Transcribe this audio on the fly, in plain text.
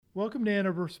Welcome to Ann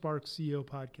Arbor Sparks CEO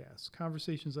Podcast,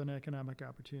 Conversations on Economic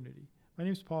Opportunity. My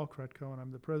name is Paul Krutko, and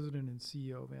I'm the president and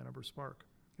CEO of Ann Arbor Spark.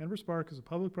 Ann Arbor Spark is a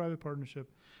public-private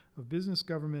partnership of business,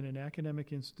 government, and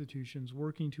academic institutions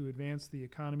working to advance the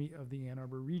economy of the Ann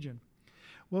Arbor region.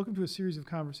 Welcome to a series of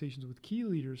conversations with key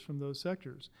leaders from those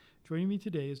sectors. Joining me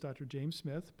today is Dr. James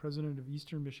Smith, president of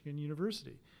Eastern Michigan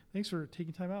University. Thanks for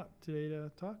taking time out today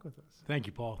to talk with us. Thank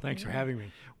you, Paul. Thanks for having me.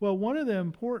 Well, one of the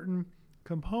important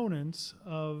components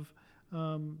of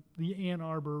the Ann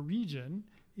Arbor region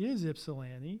is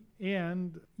Ypsilanti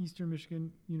and Eastern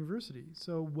Michigan University.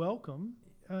 So welcome.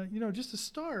 Just to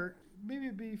start, maybe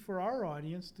it'd be for our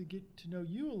audience to get to know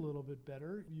you a little bit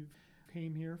better. You've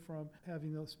came here from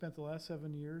having spent the last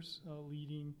 7 years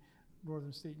leading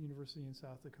Northern State University in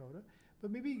South Dakota.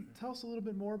 But maybe tell us a little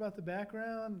bit more about the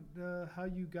background, how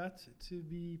you got to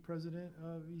be president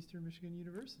of Eastern Michigan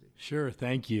University. Sure,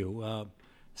 thank you.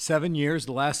 7 years,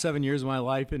 the last 7 years of my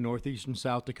life in northeastern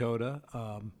South Dakota.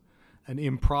 An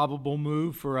improbable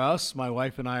move for us. My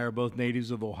wife and I are both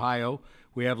natives of Ohio.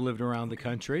 We have lived around the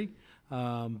country,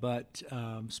 but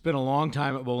spent a long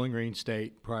time at Bowling Green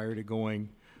State prior to going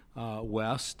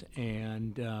west,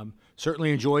 and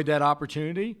certainly enjoyed that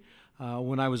opportunity.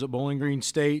 When I was at Bowling Green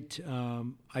State,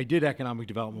 I did economic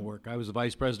development work. I was the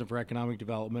vice president for economic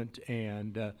development,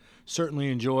 and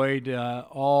certainly enjoyed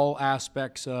all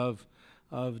aspects of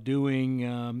doing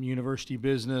university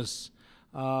business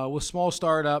with small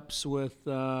startups, with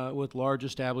large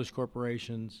established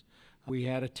corporations. We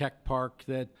had a tech park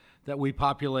that we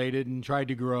populated and tried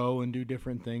to grow and do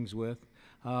different things with.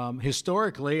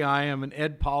 Historically, I am an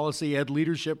ed policy, ed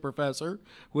leadership professor,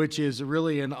 which is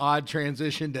really an odd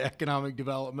transition to economic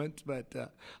development.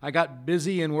 But I got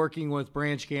busy in working with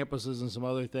branch campuses and some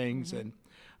other things, and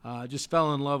just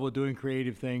fell in love with doing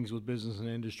creative things with business and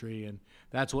industry. And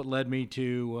that's what led me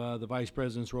to the vice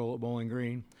president's role at Bowling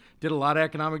Green. Did a lot of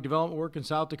economic development work in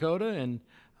South Dakota, and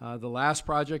the last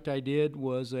project I did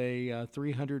was a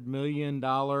 $300 million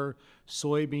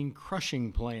soybean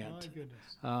crushing plant. My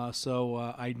goodness. So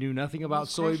I knew nothing about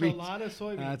Crush soybeans. a lot of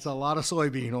soybeans. That's a lot of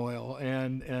soybean oil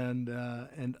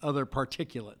and other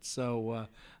particulates. So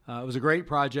it was a great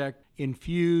project.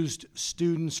 Infused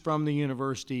students from the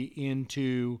university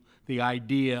into the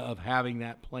idea of having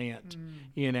that plant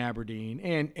in Aberdeen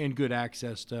and good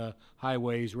access to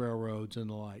highways, railroads,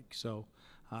 and the like. So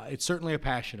it's certainly a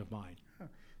passion of mine.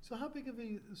 So how big of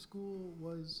a school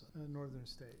was Northern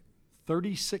State?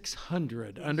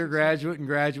 3,600 undergraduate and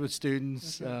graduate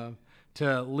students. Okay.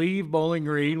 To leave Bowling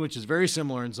Green, which is very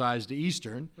similar in size to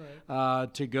Eastern,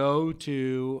 Right. to go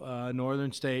to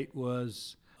Northern State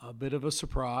was a bit of a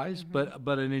surprise, but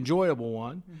an enjoyable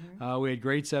one. We had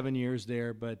great 7 years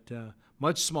there, but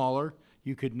much smaller.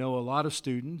 You could know a lot of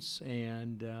students,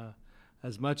 and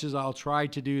as much as I'll try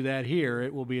to do that here,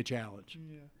 it will be a challenge.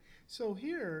 Yeah. So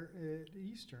here at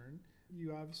Eastern,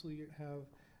 you obviously have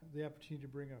the opportunity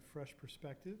to bring a fresh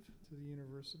perspective to the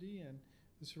university and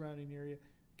the surrounding area.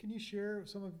 Can you share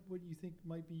some of what you think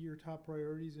might be your top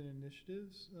priorities and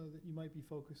initiatives that you might be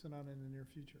focusing on in the near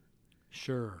future?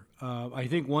 Sure. I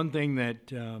think one thing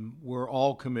that we're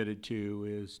all committed to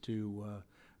is to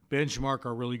benchmark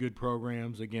our really good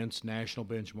programs against national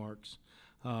benchmarks.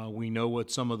 We know what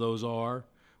some of those are.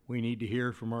 We need to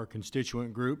hear from our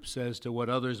constituent groups as to what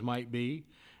others might be.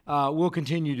 We'll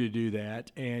continue to do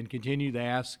that and continue to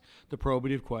ask the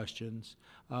probative questions.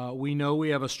 We know we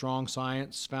have a strong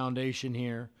science foundation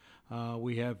here.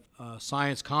 We have a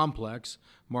science complex,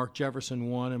 Mark Jefferson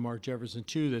 1 and Mark Jefferson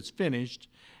 2, that's finished.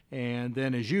 And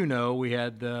then, as you know, we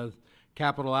had the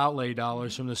capital outlay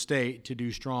dollars from the state to do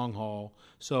Strong Hall.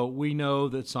 So we know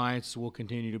that science will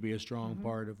continue to be a strong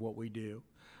part of what we do.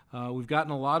 We've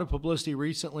gotten a lot of publicity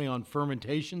recently on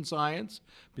fermentation science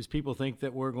because people think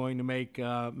that we're going to make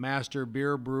master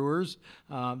beer brewers.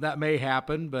 That may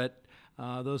happen, but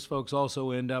those folks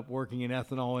also end up working in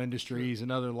ethanol industries and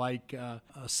other like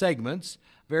segments,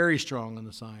 very strong in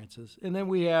the sciences. And then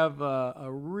we have a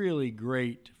really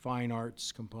great fine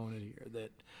arts component here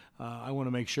that I want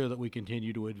to make sure that we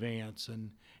continue to advance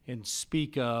and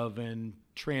speak of and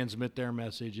transmit their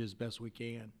message as best we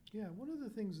can. Yeah, one of the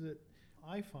things that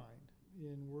I find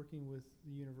in working with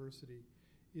the university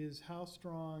is how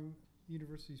strong the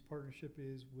university's partnership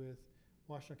is with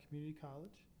Washtenaw Community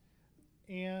College,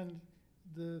 and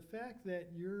the fact that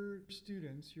your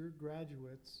students, your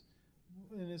graduates,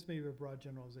 and this may be a broad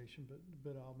generalization,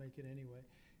 but I'll make it anyway,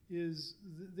 is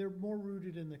they're more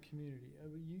rooted in the community.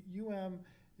 UM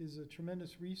is a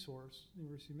tremendous resource,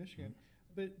 University of Michigan,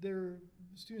 but they're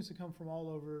students that come from all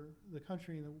over the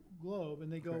country and the globe,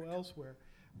 and they go Correct. Elsewhere,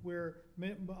 where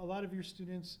a lot of your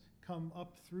students come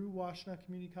up through Washtenaw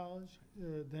Community College,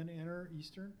 then enter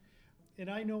Eastern. And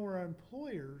I know our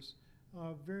employers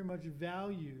very much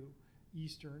value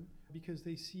Eastern because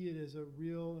they see it as a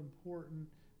real important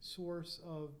source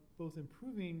of both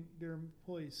improving their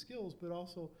employees' skills, but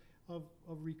also of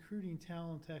recruiting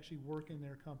talent to actually work in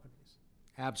their companies.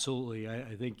 Absolutely.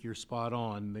 I think you're spot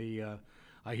on.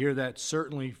 I hear that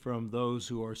certainly from those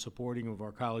who are supporting of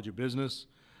our College of Business.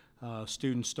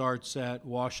 Student starts at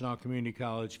Washtenaw Community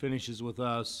College, finishes with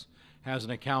us, has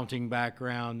an accounting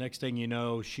background. Next thing you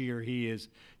know, she or he is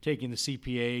taking the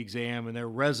CPA exam, and they're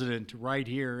resident right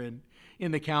here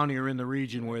in the county or in the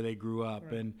region where they grew up.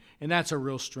 Right. And that's a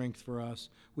real strength for us.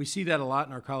 We see that a lot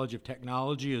in our College of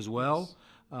Technology as well.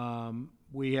 Yes.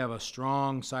 We have a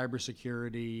strong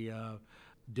cybersecurity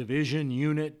division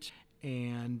unit,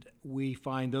 and we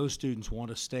find those students want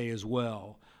to stay as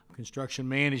well. Construction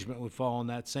management would fall in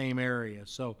that same area.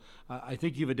 So I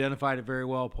think you've identified it very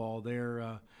well, Paul.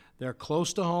 They're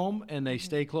close to home, and they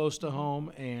stay close to home,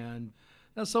 and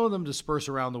now some of them disperse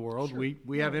around the world. Sure.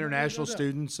 We have international no doubt.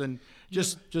 students, and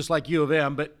just like U of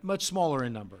M, but much smaller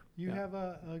in number. You Yeah. have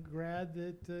a grad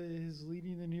that is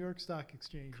leading the New York Stock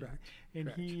Exchange. Correct. And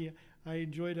Correct. I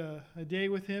enjoyed a day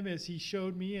with him as he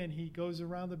showed me, and he goes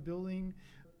around the building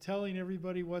telling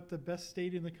everybody what the best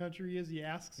state in the country is. He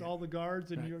asks all the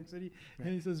guards in Right. New York City, Right.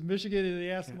 and he says Michigan, and they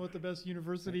ask him what the best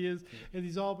university is, and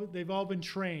they've all been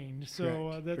trained. So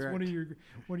Correct. that's Correct.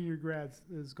 one of your grads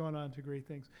has gone on to great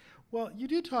things. Well, you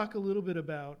did talk a little bit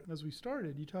about, as we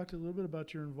started, you talked a little bit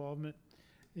about your involvement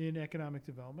in economic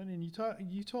development, and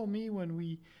you told me when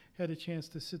we had a chance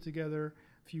to sit together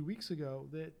a few weeks ago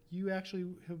that you actually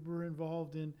were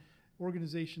involved in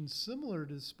organizations similar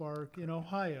to Spark in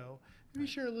Ohio. Maybe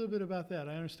share a little bit about that.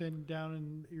 I understand down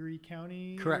in Erie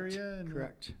County Correct. area. And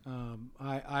Correct.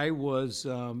 I was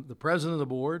the president of the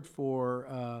board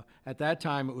for, at that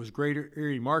time, it was Greater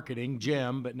Erie Marketing,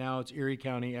 GEM, but now it's Erie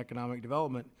County Economic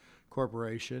Development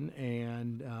Corporation.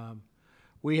 And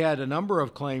we had a number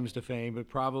of claims to fame, but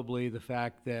probably the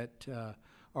fact that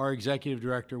our executive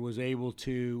director was able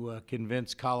to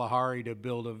convince Kalahari to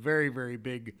build a very, very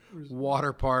big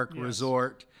water park Yes.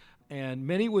 resort. And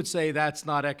many would say that's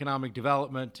not economic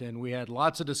development, and we had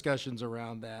lots of discussions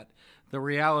around that. The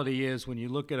reality is, when you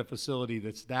look at a facility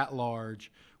that's that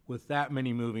large with that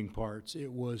many moving parts,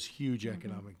 it was huge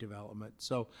economic development.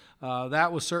 So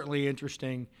that was certainly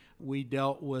interesting. We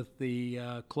dealt with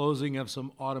the closing of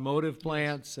some automotive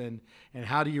plants and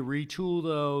how do you retool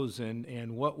those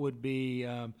and what would be,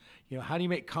 how do you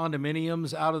make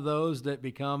condominiums out of those that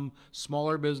become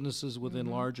smaller businesses within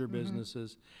larger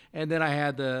businesses. And then I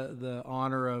had the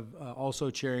honor of also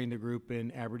chairing the group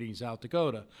in Aberdeen, South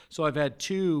Dakota. So I've had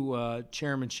two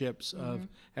chairmanships of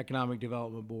economic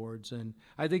development boards, and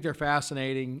I think they're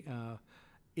fascinating.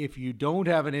 If you don't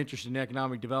have an interest in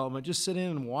economic development, just sit in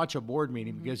and watch a board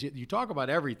meeting because you talk about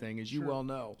everything, as you well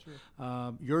know.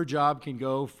 Sure. Your job can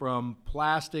go from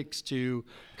plastics to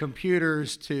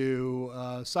computers to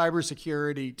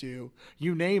cybersecurity to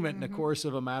you name it in the course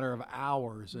of a matter of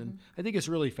hours. And I think it's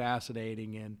really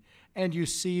fascinating, and you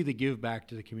see the give back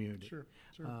to the community. Sure.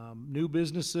 New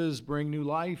businesses bring new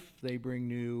life. They bring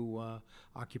new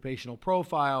occupational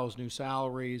profiles, new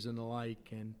salaries, and the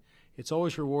like. And it's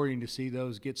always rewarding to see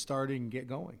those get started and get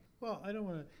going. Well, I don't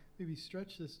want to maybe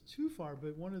stretch this too far,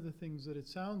 but one of the things that it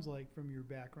sounds like from your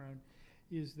background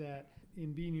is that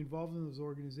in being involved in those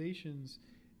organizations,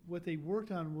 what they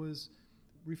worked on was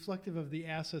reflective of the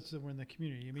assets that were in the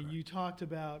community. I mean, you talked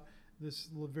about this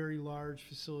very large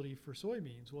facility for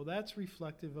soybeans. Well, that's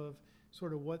reflective of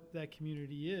sort of what that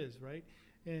community is, right?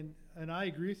 And I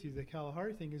agree with you. The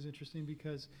Kalahari thing is interesting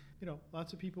because,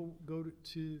 lots of people go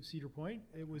to Cedar Point.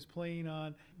 It was playing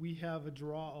on, we have a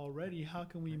draw already. How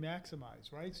can we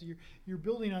maximize, right? So you're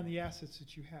building on the assets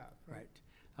that you have.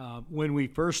 Right. When we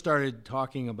first started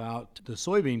talking about the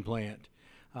soybean plant,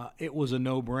 it was a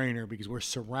no-brainer because we're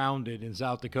surrounded in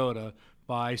South Dakota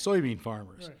by soybean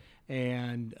farmers. Right.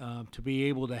 And to be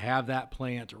able to have that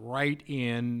plant right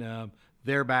in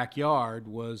their backyard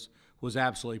was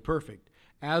absolutely perfect,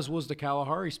 as was the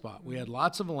Kalahari spot. We had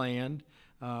lots of land.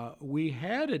 We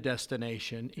had a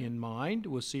destination in mind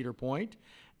with Cedar Point,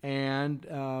 and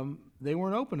they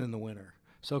weren't open in the winter.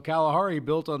 So Kalahari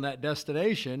built on that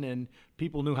destination, and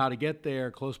people knew how to get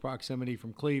there, close proximity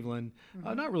from Cleveland,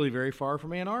 not really very far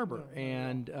from Ann Arbor,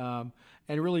 and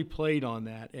really played on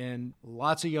that. And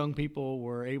lots of young people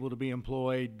were able to be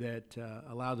employed that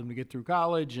allowed them to get through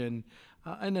college, and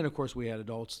then of course we had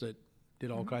adults that did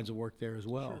all kinds of work there as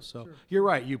well. Sure. You're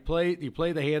right. You play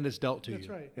the hand that's dealt to you. That's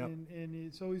right. Yep. And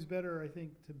it's always better, I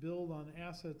think, to build on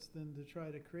assets than to try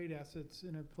to create assets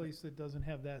in a place that doesn't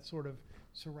have that sort of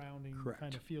surrounding Correct.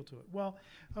 kind of feel to it. Well,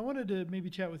 I wanted to maybe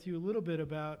chat with you a little bit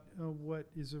about what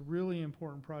is a really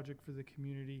important project for the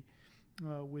community,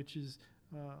 which is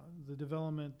the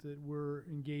development that we're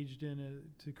engaged in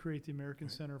to create the American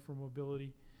Center for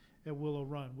Mobility at Willow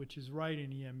Run, which is right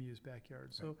in EMU's backyard.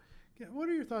 So what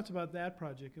are your thoughts about that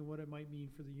project and what it might mean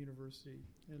for the university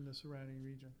and the surrounding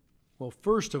region? Well,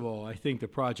 first of all, I think the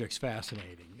project's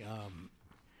fascinating.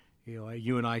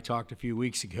 You and I talked a few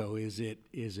weeks ago. Is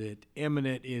it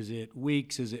imminent? Is it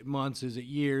weeks? Is it months? Is it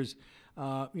years?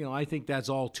 I think that's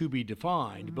all to be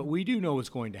defined, but we do know it's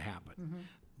going to happen.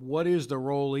 What is the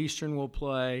role Eastern will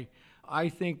play? I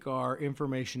think our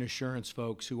information assurance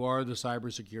folks, who are the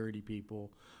cybersecurity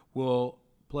people, will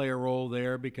play a role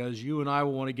there, because you and I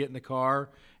will want to get in the car,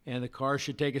 and the car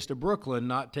should take us to Brooklyn,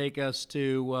 not take us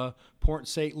to Port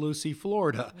St. Lucie,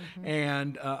 Florida.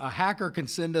 And a hacker can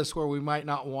send us where we might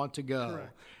not want to go.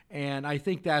 Correct. And I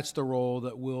think that's the role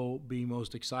that we'll be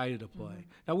most excited to play.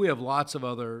 Now, we have lots of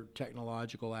other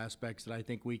technological aspects that I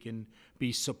think we can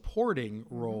be supporting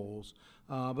roles,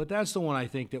 but that's the one I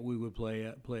think that we would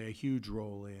play a huge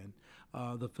role in.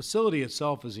 The facility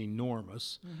itself is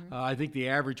enormous. I think the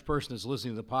average person that's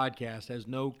listening to the podcast has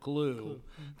no clue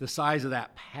the size of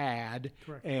that pad.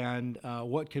 Correct. And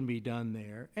what can be done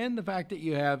there. And the fact that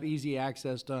you have easy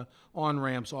access to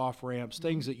on-ramps, off-ramps,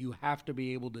 things that you have to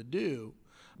be able to do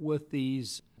with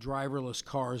these driverless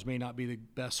cars may not be the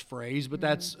best phrase, but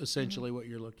that's essentially what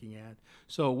you're looking at.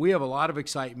 So we have a lot of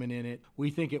excitement in it. We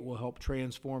think it will help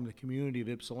transform the community of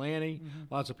Ypsilanti.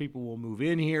 Lots of people will move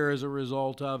in here as a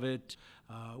result of it.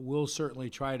 We'll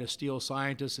certainly try to steal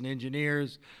scientists and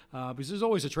engineers, because there's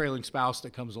always a trailing spouse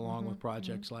that comes along with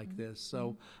projects like this.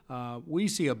 So we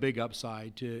see a big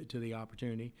upside to the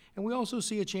opportunity. And we also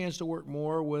see a chance to work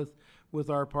more with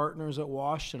our partners at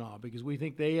Washtenaw, because we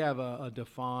think they have a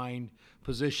defined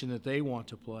position that they want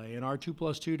to play. And our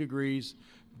 2+2 degrees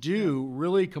do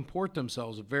really comport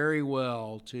themselves very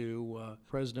well to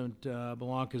President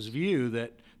Belanca's view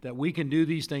that we can do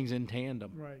these things in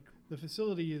tandem. Right. The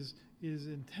facility is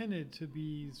intended to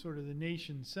be sort of the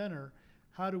nation center.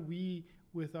 How do we,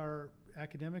 with our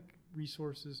academic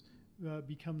resources,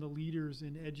 become the leaders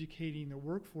in educating the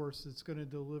workforce that's going to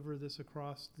deliver this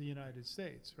across the United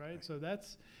States, right? So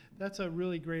that's a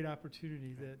really great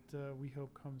opportunity that we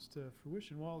hope comes to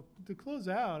fruition. Well, to close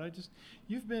out,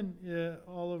 you've been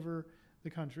all over the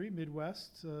country,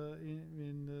 Midwest,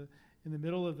 in the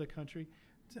middle of the country.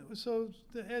 So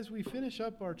as we finish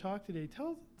up our talk today,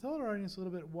 tell our audience a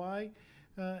little bit why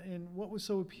and what was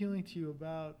so appealing to you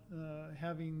about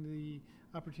having the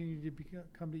opportunity to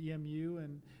come to EMU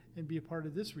and be a part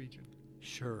of this region.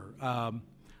 Sure.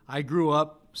 I grew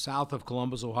up south of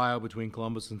Columbus, Ohio, between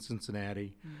Columbus and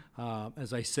Cincinnati.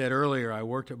 As I said earlier, I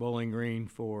worked at Bowling Green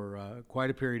for quite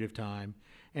a period of time,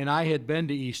 and I had been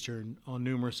to Eastern on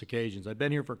numerous occasions. I'd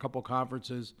been here for a couple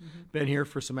conferences, been here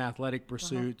for some athletic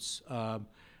pursuits.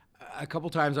 A couple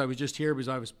times I was just here because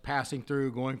I was passing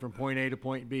through, going from point A to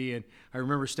point B, and I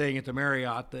remember staying at the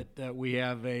Marriott that we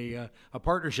have a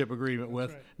partnership agreement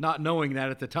with, right. Not knowing that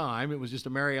at the time. It was just a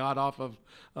Marriott off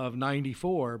of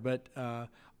 94, but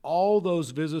all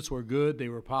those visits were good. They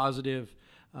were positive.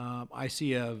 I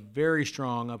see a very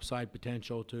strong upside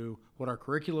potential to what our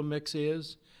curriculum mix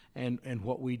is and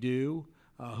what we do,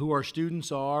 who our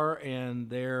students are and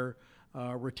their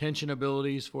retention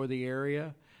abilities for the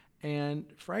area. And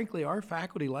frankly, our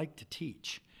faculty like to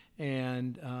teach.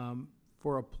 And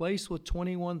for a place with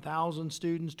 21,000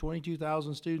 students,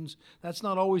 22,000 students, that's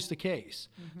not always the case.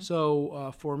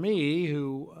 So for me,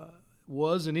 who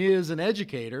was and is an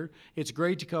educator, it's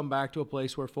great to come back to a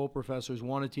place where full professors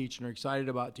want to teach and are excited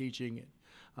about teaching it.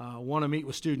 Want to meet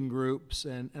with student groups,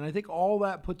 and I think all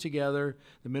that put together,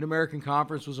 the Mid-American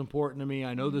Conference was important to me.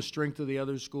 I know the strength of the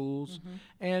other schools,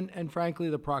 and frankly,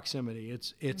 the proximity.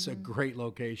 It's a great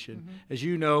location. As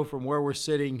you know, from where we're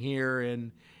sitting here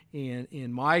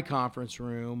in my conference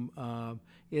room,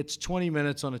 it's 20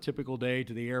 minutes on a typical day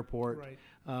to the airport.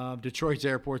 Right. Detroit's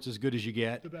airport's as good as you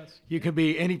get. The best. You can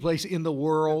be any place in the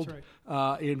world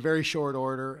That's in very short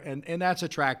order, and that's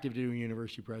attractive to a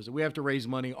university president. We have to raise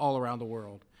money all around the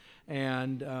world.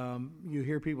 And you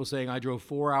hear people saying, I drove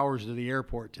 4 hours to the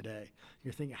airport today.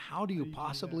 You're thinking, how do you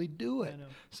possibly do it? I know.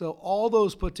 So all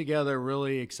those put together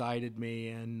really excited me,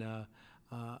 and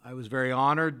I was very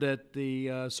honored that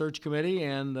the search committee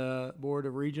and the Board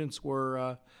of Regents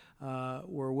were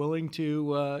willing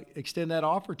to extend that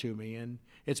offer to me. And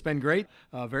it's been great,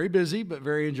 very busy, but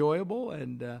very enjoyable.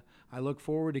 And I look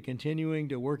forward to continuing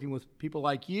to working with people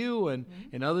like you and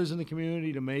others in the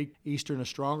community to make Eastern a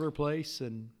stronger place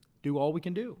and do all we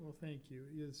can do. Well, thank you.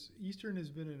 Eastern has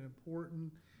been an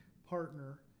important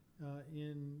partner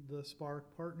in the Spark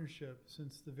partnership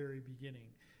since the very beginning.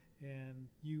 And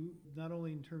you, not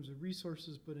only in terms of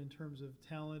resources, but in terms of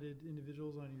talented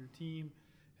individuals on your team,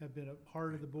 have been a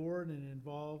part of the board and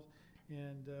involved,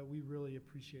 and we really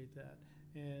appreciate that.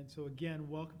 And so again,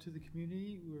 welcome to the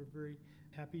community. We're very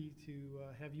happy to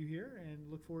have you here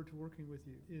and look forward to working with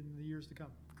you in the years to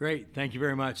come. Great. Thank you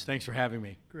very much. Thanks for having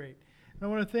me. Great. And I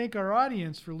want to thank our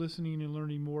audience for listening and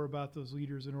learning more about those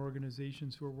leaders and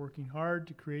organizations who are working hard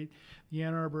to create the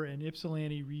Ann Arbor and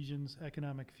Ypsilanti region's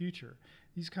economic future.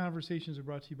 These conversations are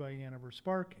brought to you by Ann Arbor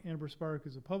Spark. Ann Arbor Spark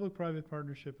is a public-private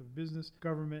partnership of business,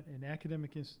 government, and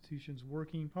academic institutions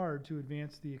working hard to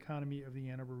advance the economy of the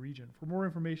Ann Arbor region. For more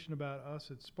information about us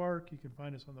at Spark, you can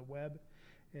find us on the web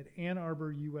at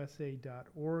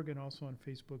AnnArborUSA.org and also on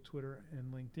Facebook, Twitter,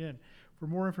 and LinkedIn. For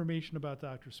more information about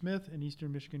Dr. Smith and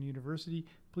Eastern Michigan University,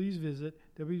 please visit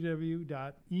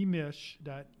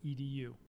www.emich.edu.